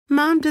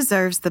Mom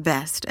deserves the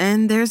best,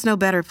 and there's no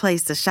better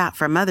place to shop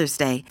for Mother's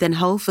Day than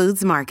Whole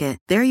Foods Market.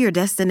 They're your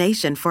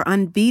destination for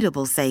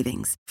unbeatable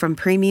savings, from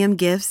premium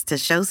gifts to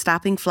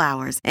show-stopping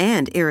flowers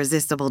and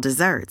irresistible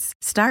desserts.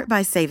 Start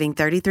by saving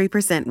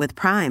 33% with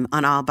Prime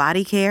on all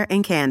body care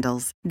and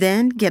candles.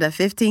 Then get a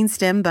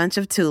 15-stem bunch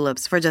of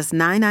tulips for just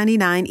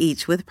 $9.99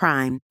 each with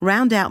Prime.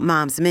 Round out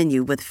Mom's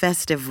menu with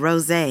festive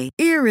rosé,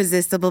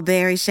 irresistible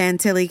berry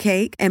chantilly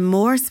cake, and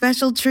more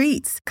special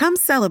treats. Come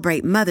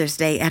celebrate Mother's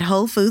Day at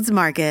Whole Foods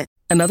Market.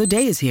 Another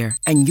day is here,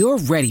 and you're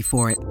ready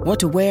for it. What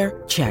to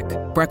wear? Check.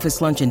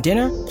 Breakfast, lunch, and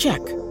dinner? Check.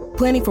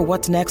 Planning for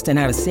what's next and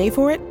how to save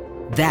for it?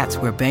 That's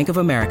where Bank of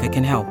America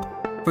can help.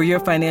 For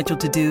your financial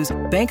to-dos,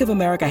 Bank of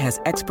America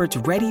has experts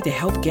ready to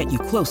help get you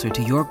closer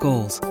to your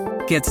goals.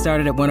 Get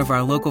started at one of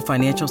our local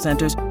financial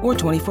centers or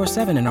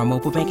 24/7 in our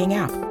mobile banking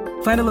app.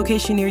 Find a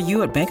location near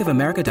you at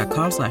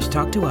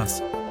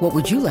bankofamerica.com/talktous. What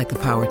would you like the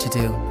power to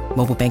do?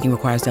 Mobile banking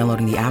requires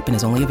downloading the app and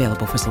is only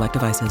available for select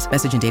devices.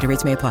 Message and data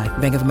rates may apply.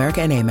 Bank of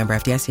America N.A., member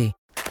FDIC.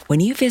 When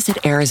you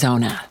visit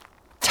Arizona,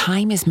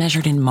 time is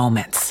measured in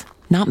moments,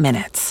 not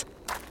minutes.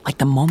 Like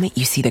the moment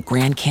you see the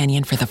Grand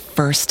Canyon for the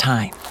first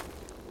time.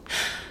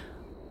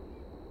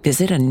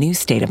 Visit a new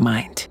state of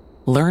mind.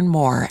 Learn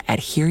more at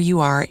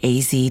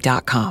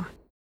hereyouareaz.com.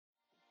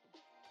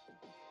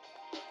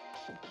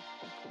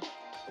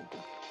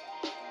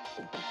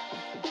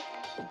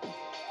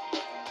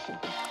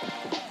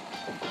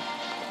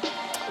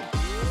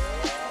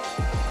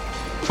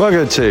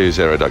 Welcome to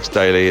Zero Ducks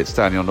Daily. It's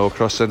Daniel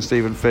Norcross and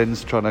Stephen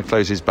Finn's trying to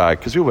close his bag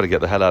because we want to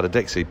get the hell out of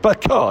Dixie.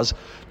 Because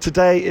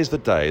today is the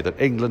day that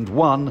England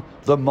won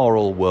the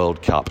Moral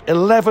World Cup.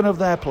 11 of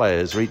their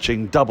players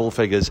reaching double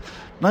figures.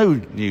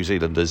 No New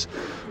Zealanders.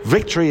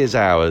 Victory is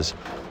ours.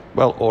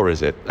 Well, or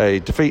is it? A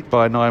defeat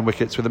by 9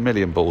 wickets with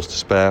 1,000,000 balls to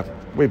spare.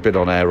 We've been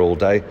on air all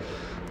day.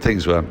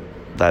 Things weren't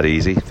that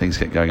easy. Things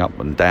kept going up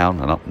and down,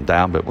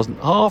 but it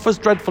wasn't half as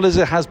dreadful as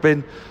it has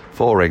been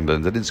for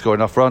England. They didn't score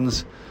enough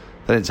runs.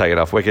 They didn't take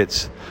enough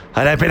wickets,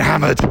 and they've been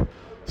hammered.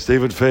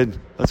 Stephen Finn,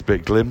 that's a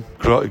bit glim.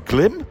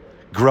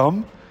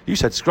 Grum? You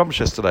said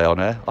scrumptious today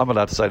on air. I'm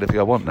allowed to say anything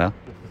I want now.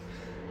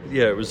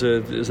 Yeah, it was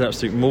an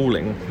absolute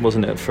mauling,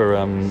 wasn't it,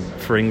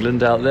 for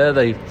England out there?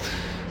 They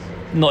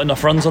not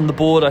enough runs on the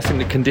board. I think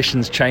the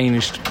conditions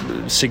changed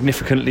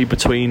significantly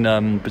between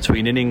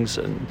innings,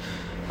 and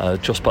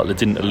Jos Buttler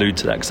didn't allude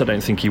to that because I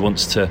don't think he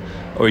wants to,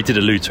 or he did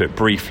allude to it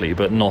briefly,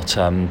 but not.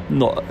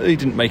 He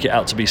didn't make it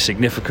out to be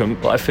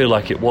significant, but I feel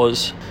like it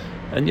was.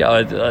 And yeah,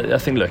 I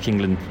think, look,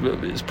 England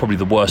is probably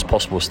the worst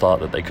possible start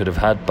that they could have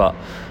had, but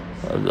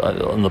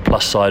on the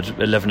plus side,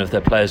 11 of their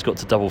players got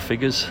to double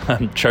figures.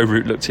 Joe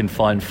Root looked in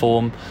fine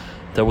form.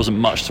 There wasn't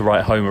much to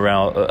write home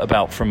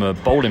about from a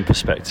bowling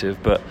perspective,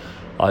 but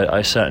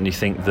I certainly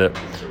think that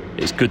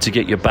it's good to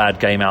get your bad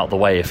game out of the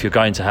way if you're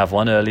going to have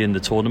one early in the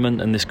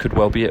tournament, and this could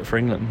well be it for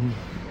England.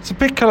 It's a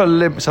bit kind of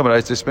limp, some of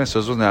those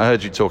dismissals, wasn't it? I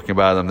heard you talking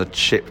about them, the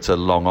chipped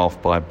along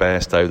off by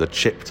Bairstow, the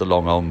chipped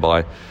along on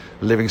by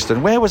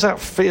Livingston. Where was that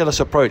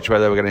fearless approach where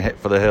they were going to hit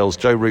for the hills?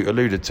 Joe Root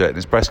alluded to it in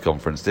his press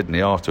conference, didn't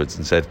he, afterwards,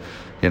 and said,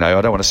 I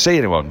don't want to see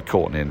anyone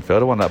caught in the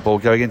infield. I want that ball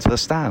going into the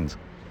stand.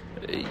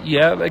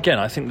 Yeah, again,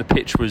 I think the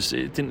pitch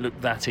it didn't look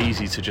that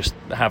easy to just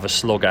have a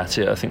slog at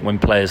it. I think when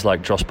players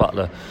like Jos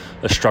Buttler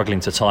are struggling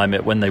to time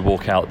it when they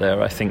walk out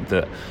there, I think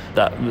that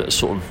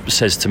sort of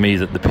says to me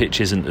that the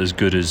pitch isn't as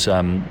good as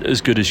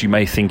you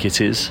may think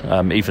it is.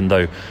 Even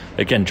though,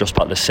 again, Jos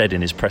Buttler said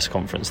in his press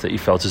conference that he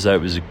felt as though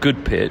it was a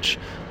good pitch.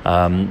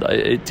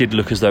 It did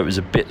look as though it was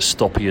a bit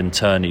stoppy and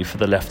turny for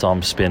the left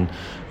arm spin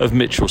of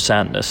Mitchell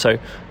Santner. So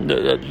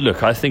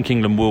look, I think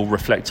England will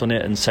reflect on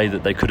it and say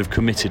that they could have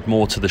committed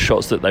more to the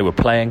shots that they were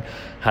playing.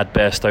 Had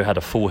Bairstow had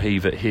a full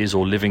heave at his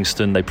or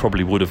Livingston, they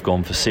probably would have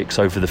gone for 6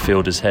 over the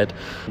fielder's head.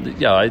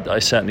 Yeah, I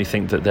certainly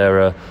think that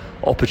there are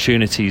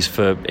opportunities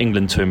for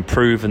England to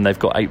improve, and they've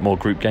got 8 more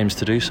group games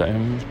to do so.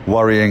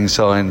 Worrying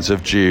signs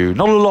of dew.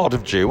 Not a lot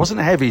of dew. It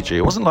wasn't heavy dew.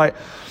 It wasn't like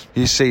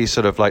you see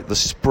sort of like the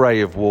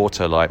spray of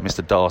water like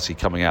Mr. Darcy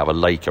coming out of a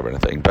lake or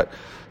anything, but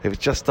it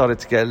just started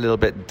to get a little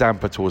bit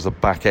damper towards the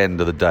back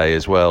end of the day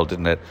as well,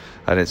 didn't it?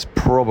 And it's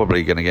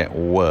probably going to get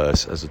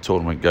worse as the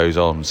tournament goes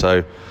on.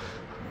 So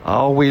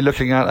are we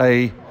looking at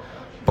a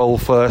bowl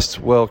first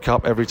World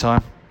Cup every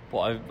time?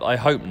 Well, I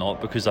hope not,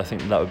 because I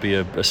think that would be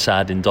a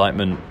sad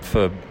indictment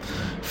for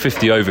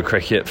 50 over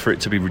cricket, for it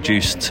to be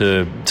reduced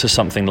to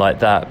something like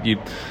that.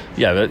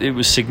 It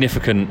was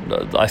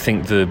significant. I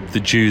think the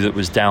dew that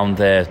was down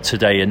there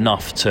today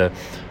enough to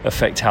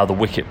affect how the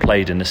wicket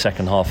played in the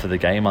second half of the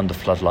game under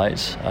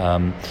floodlights.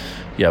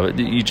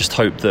 You just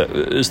hope that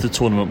as the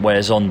tournament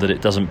wears on that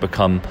it doesn't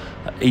become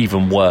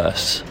even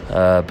worse,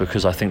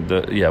 because I think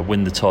that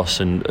win the toss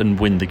and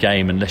win the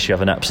game, unless you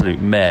have an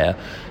absolute mare,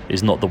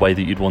 is not the way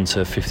that you'd want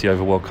a 50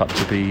 over World Cup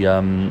to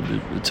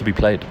be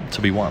played,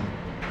 to be won.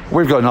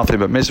 We've got nothing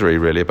but misery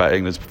really about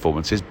England's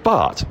performances,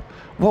 but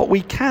what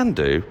we can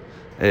do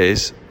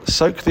is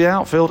soak the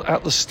outfield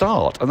at the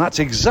start. And that's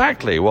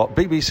exactly what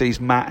BBC's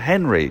Matt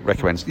Henry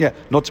recommends. Yeah,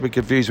 not to be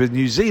confused with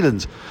New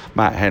Zealand's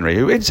Matt Henry,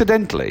 who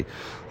incidentally,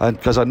 and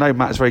because I know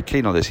Matt's very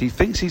keen on this, he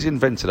thinks he's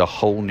invented a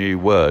whole new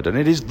word, and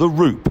it is the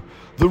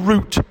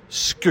root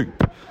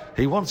scoop.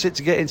 He wants it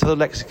to get into the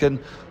lexicon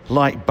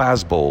like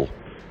Bazball.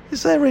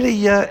 Is there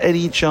really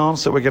any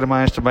chance that we're going to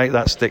manage to make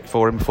that stick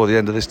for him before the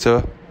end of this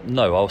tour?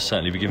 No, I'll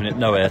certainly be giving it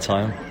no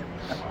airtime.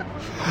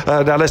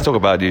 Now let's talk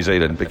about New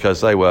Zealand,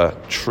 because they were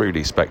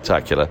truly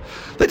spectacular.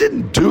 They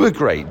didn't do a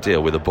great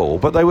deal with the ball,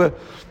 but they were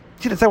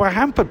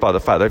hampered by the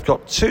fact they've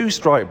got two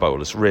strike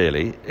bowlers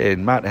really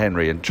in Matt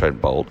Henry and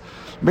Trent Boult.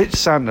 Mitch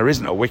Santner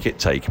isn't a wicket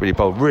taker, but he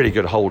bowled a really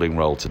good holding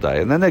role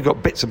today. And then they've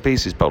got bits and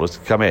pieces bowlers to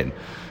come in.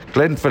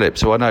 Glenn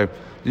Phillips, who I know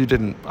you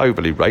didn't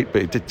overly rate,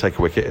 but he did take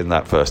a wicket in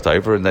that first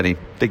over, and then he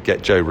did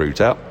get Joe Root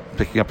out,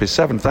 picking up his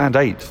 7th and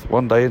 8th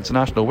one-day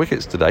international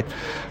wickets today.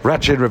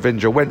 Rachin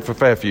Ravindra went for a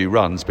fair few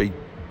runs, but he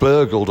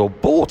burgled or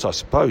bought, I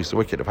suppose, the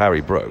wicket of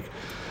Harry Brook.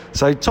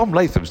 So Tom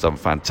Latham's done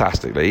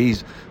fantastically.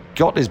 He's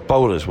got his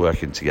bowlers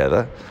working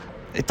together.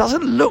 It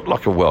doesn't look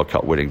like a World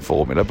Cup winning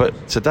formula,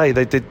 but today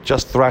they did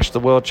just thrash the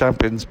world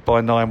champions by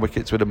 9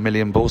 wickets with 1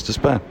 million balls to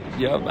spare.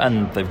 Yeah,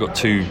 and they've got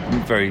 2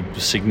 very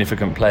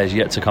significant players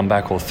yet to come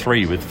back, or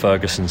 3, with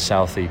Ferguson,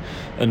 Southey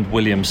and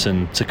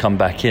Williamson to come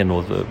back in,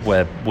 or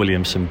where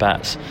Williamson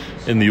bats.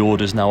 In the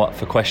order's now up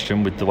for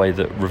question with the way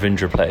that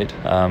Ravindra played.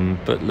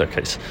 But look,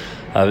 it's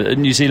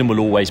New Zealand will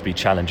always be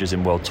challengers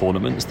in world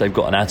tournaments. They've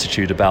got an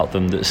attitude about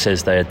them that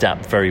says they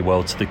adapt very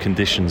well to the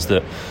conditions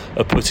that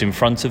are put in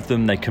front of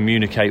them. They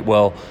communicate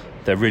well.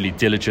 They're really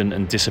diligent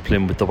and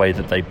disciplined with the way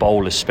that they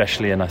bowl,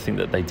 especially, and I think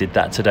that they did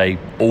that today.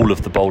 All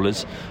of the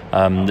bowlers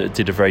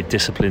did a very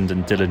disciplined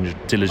and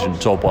diligent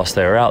job whilst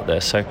they were out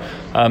there. So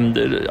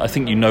I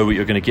think you know what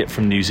you're going to get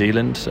from New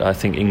Zealand. I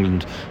think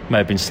England may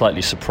have been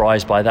slightly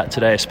surprised by that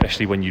today,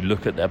 especially when you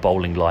look at their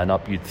bowling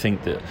lineup. You'd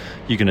think that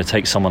you're going to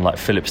take someone like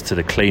Phillips to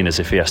the cleaners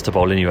if he has to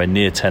bowl anywhere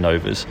near 10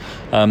 overs,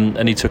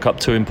 and he took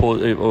 2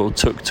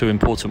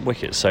 important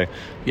wickets. So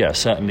yeah,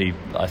 certainly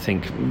I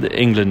think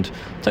England,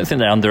 I don't think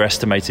they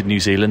underestimated New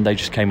Zealand. They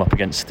just came up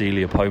against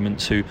steely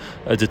opponents who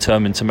are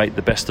determined to make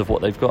the best of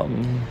what they've got.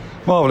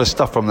 Marvellous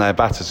stuff from their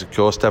batters, of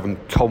course. Devon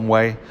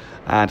Conway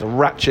and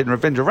Rachin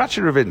Ravindra.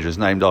 Rachin Ravindra is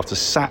named after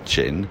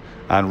Sachin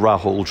and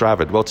Rahul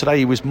Dravid. Well, today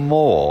he was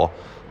more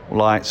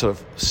like sort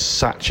of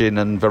Sachin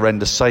and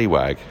Virender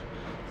Sehwag.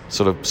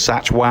 Sort of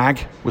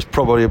Satchwag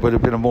would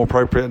have been a more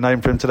appropriate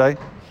name for him today.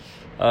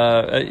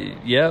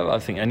 Yeah, I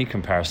think any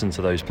comparison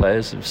to those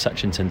players, if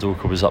Sachin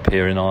Tendulkar was up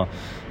here in our,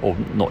 or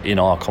not in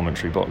our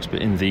commentary box,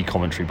 but in the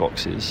commentary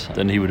boxes,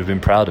 then he would have been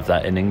proud of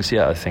that innings.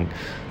 Yeah, I think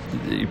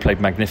he played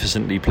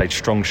magnificently, played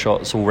strong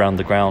shots all round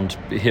the ground.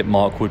 He hit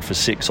Mark Wood for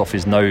 6 off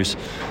his nose,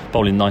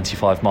 bowling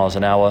 95 miles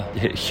an hour.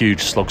 He hit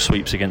huge slog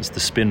sweeps against the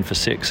spin for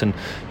 6, and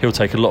he'll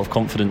take a lot of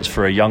confidence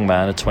for a young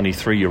man, a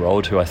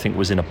 23-year-old who I think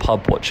was in a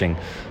pub watching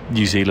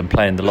New Zealand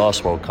play in the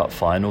last World Cup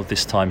final.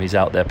 This time he's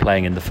out there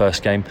playing in the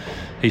first game.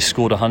 He's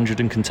scored 100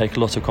 and can take a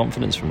lot of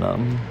confidence from that.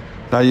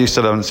 Now, you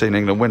still haven't seen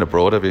England win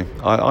abroad, have you?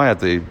 I had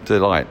the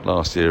delight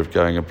last year of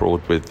going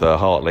abroad with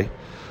Hartley,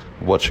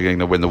 watching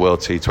England win the World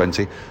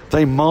T20.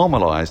 They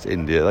marmalised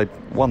India. They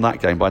won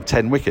that game by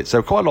 10 wickets.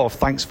 So quite a lot of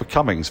thanks for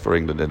Cummings for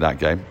England in that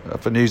game.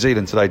 For New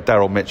Zealand today,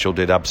 Daryl Mitchell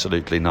did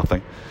absolutely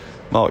nothing.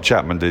 Mark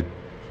Chapman did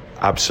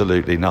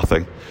absolutely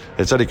nothing.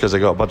 It's only because they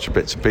got a bunch of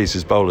bits and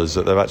pieces bowlers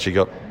that they've actually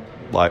got,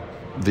 like,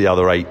 the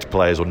other 8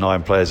 players or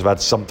 9 players have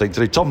had something to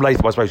do. Tom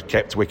Latham, I suppose,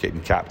 kept wicket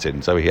and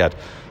captain, so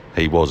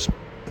he was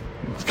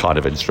kind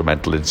of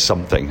instrumental in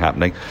something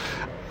happening.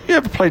 You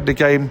ever played the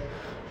game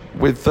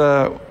with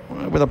a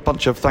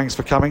bunch of thanks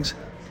for Cummings?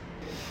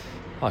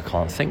 I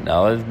can't think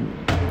now.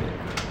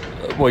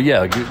 Well,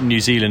 yeah,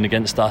 New Zealand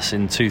against us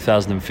in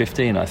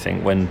 2015, I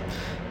think, when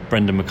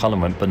Brendan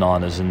McCullum went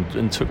bananas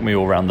and took me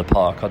all around the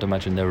park. I'd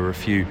imagine there were a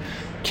few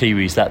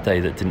Kiwis that day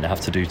that didn't have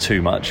to do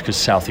too much, because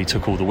Southey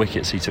took all the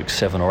wickets. He took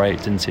 7 or 8,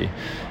 didn't he,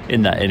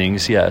 in that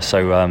innings? Yeah,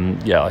 so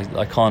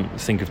I can't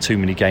think of too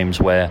many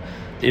games where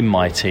in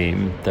my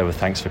team there were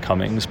thanks for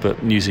Cummings,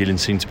 but New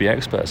Zealand seemed to be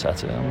experts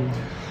at it.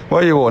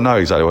 Well, you all know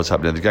exactly what's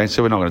happening in the game,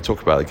 so we're not going to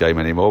talk about the game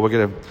anymore. We're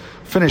going to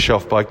finish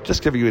off by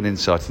just giving you an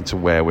insight into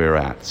where we're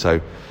at.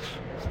 So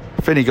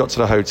Finney got to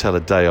the hotel a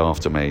day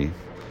after me.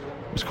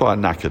 He was quite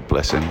knackered,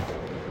 bless him.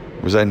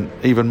 He was then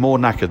even more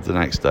knackered the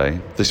next day.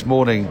 This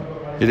morning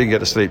he didn't get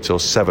to sleep till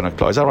 7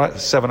 o'clock. Is that right?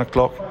 7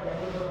 o'clock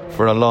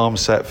for an alarm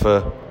set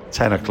for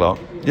 10 o'clock.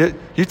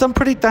 You've done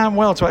pretty damn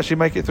well to actually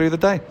make it through the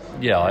day.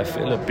 Yeah, I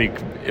feel a big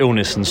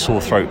illness and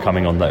sore throat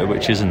coming on though,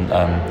 which isn't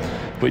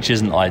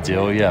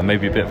ideal. Yeah,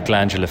 maybe a bit of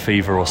glandular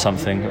fever or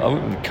something. I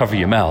wouldn't cover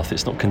your mouth.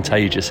 It's not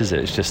contagious, is it?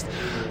 It's just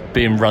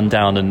being run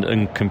down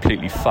and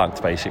completely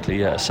fucked, basically.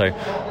 Yeah, so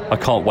I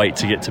can't wait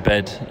to get to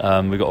bed.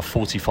 We've got a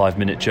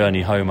 45-minute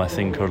journey home, I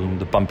think, on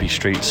the bumpy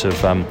streets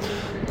of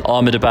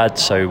Ahmedabad,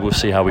 so we'll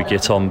see how we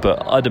get on.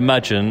 But I'd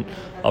imagine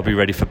I'll be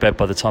ready for bed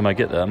by the time I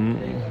get there.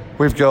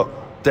 We've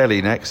got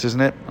Delhi next,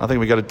 isn't it? I think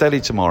we go to Delhi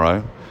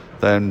tomorrow.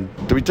 Then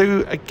do we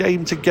do a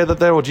game together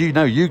there, or do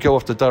you go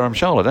off to Durham,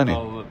 Charlotte, don't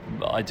you?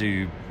 I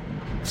do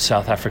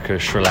South Africa,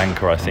 Sri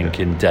Lanka, I think,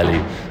 in Delhi,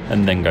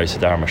 and then go to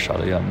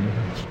Dharamshala.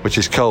 Which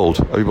is cold.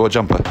 Have you bought a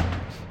jumper?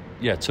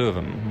 Yeah, 2 of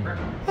them.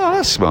 Oh,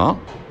 that's smart.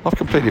 I've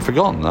completely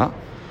forgotten that.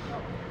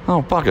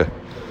 Oh, bugger.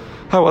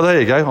 Oh, well, there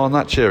you go. On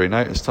that cheery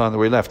note, it's time that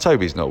we left.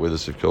 Toby's not with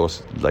us, of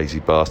course.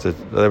 Lazy bastard.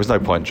 There was no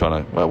point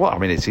trying to... Well, what? I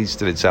mean, he's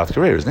still in South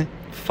Korea, isn't he?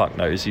 Fuck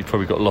knows. He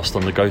probably got lost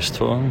on the ghost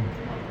tour.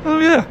 Oh,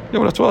 yeah.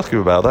 You'll have to ask him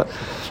about that.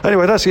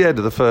 Anyway, that's the end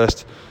of the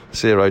first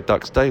Zero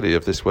Ducks Daily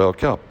of this World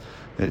Cup.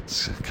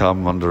 It's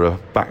come under a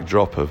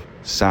backdrop of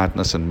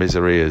sadness and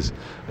misery as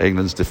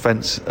England's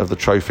defence of the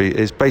trophy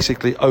is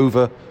basically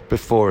over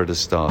before it has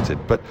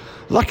started. But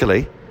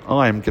luckily,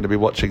 I'm going to be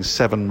watching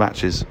 7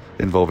 matches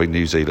involving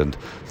New Zealand,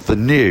 the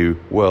new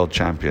world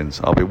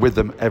champions. I'll be with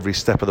them every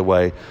step of the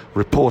way,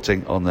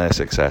 reporting on their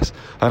success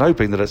and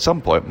hoping that at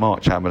some point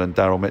Mark Chapman and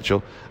Daryl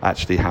Mitchell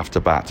actually have to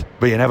bat.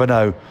 But you never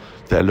know,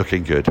 they're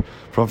looking good.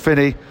 From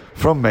Finney,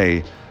 from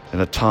me,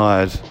 in a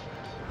tired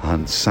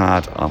and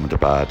sad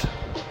Ahmedabad,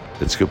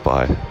 it's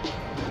goodbye.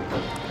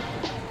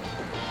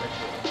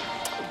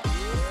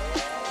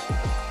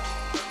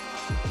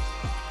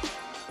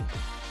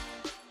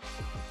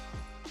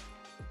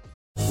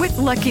 With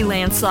Lucky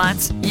Land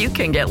Slots, you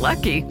can get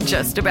lucky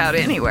just about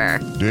anywhere.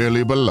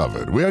 Dearly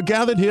beloved, we are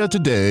gathered here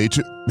today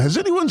to... Has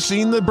anyone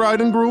seen the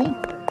bride and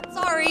groom?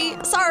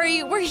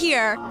 Sorry, we're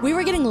here. We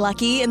were getting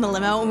lucky in the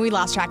limo and we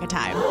lost track of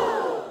time.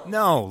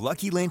 No,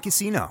 Lucky Land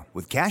Casino,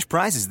 with cash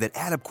prizes that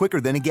add up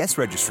quicker than a guest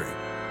registry.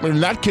 In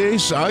that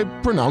case, I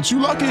pronounce you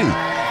lucky.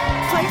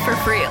 Play for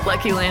free at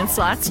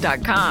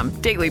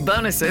LuckyLandSlots.com. Daily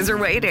bonuses are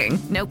waiting.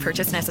 No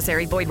purchase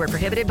necessary. Void where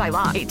prohibited by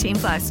law.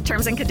 18+.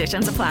 Terms and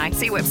conditions apply.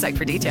 See website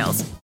for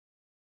details.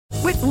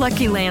 With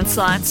Lucky Land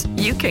Slots,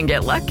 you can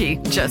get lucky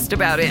just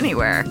about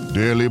anywhere.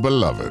 Dearly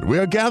beloved, we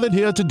are gathered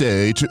here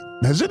today to...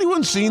 Has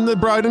anyone seen the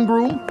bride and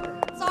groom?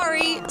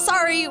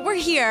 Sorry, we're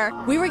here.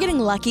 We were getting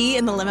lucky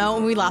in the limo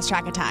and we lost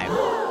track of time.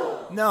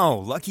 No,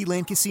 Lucky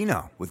Land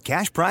Casino, with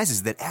cash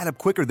prizes that add up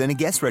quicker than a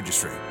guest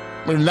registry.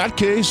 In that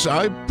case,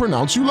 I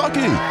pronounce you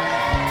lucky.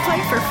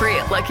 Play for free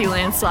at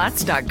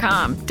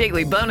LuckyLandSlots.com.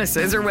 Daily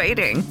bonuses are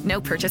waiting. No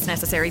purchase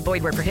necessary.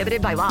 Void where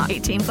prohibited by law.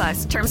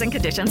 18+. Terms and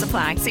conditions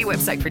apply. See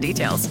website for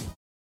details.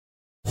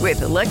 With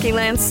the Lucky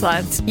Land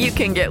Slots, you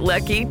can get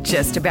lucky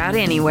just about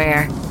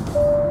anywhere.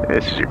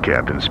 This is your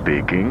captain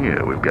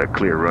speaking. We've got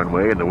clear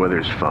runway and the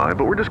weather's fine,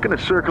 but we're just going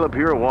to circle up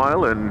here a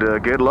while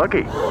and get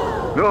lucky.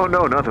 No,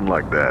 nothing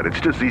like that. It's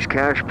just these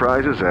cash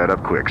prizes add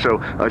up quick. So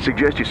I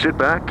suggest you sit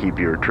back, keep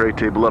your tray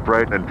table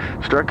upright, and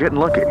start getting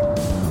lucky.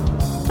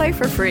 Play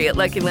for free at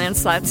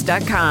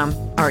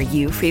LuckyLandSlots.com. Are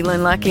you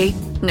feeling lucky?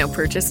 No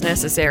purchase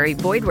necessary.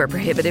 Void where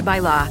prohibited by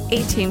law.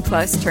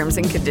 18+ terms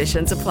and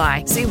conditions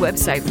apply. See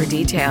website for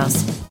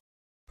details.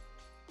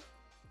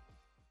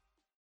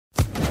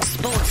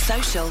 Sports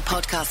Social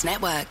Podcast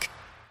Network.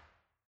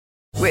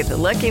 With the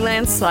Lucky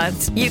Land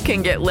Slots, you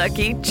can get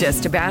lucky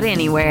just about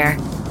anywhere.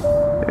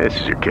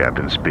 This is your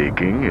captain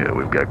speaking.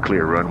 We've got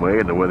clear runway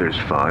and the weather's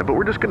fine, but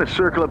we're just going to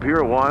circle up here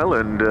a while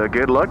and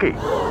get lucky.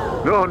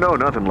 No,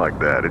 nothing like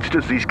that. It's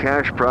just these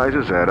cash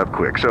prizes add up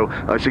quick. So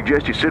I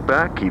suggest you sit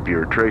back, keep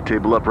your tray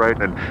table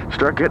upright, and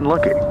start getting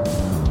lucky.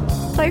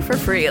 Play for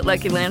free at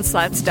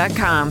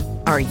LuckyLandSlots.com.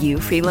 Are you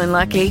feeling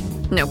lucky?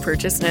 No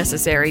purchase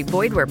necessary.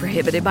 Void where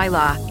prohibited by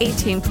law.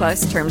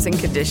 18+ terms and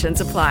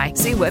conditions apply.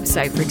 See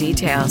website for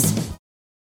details.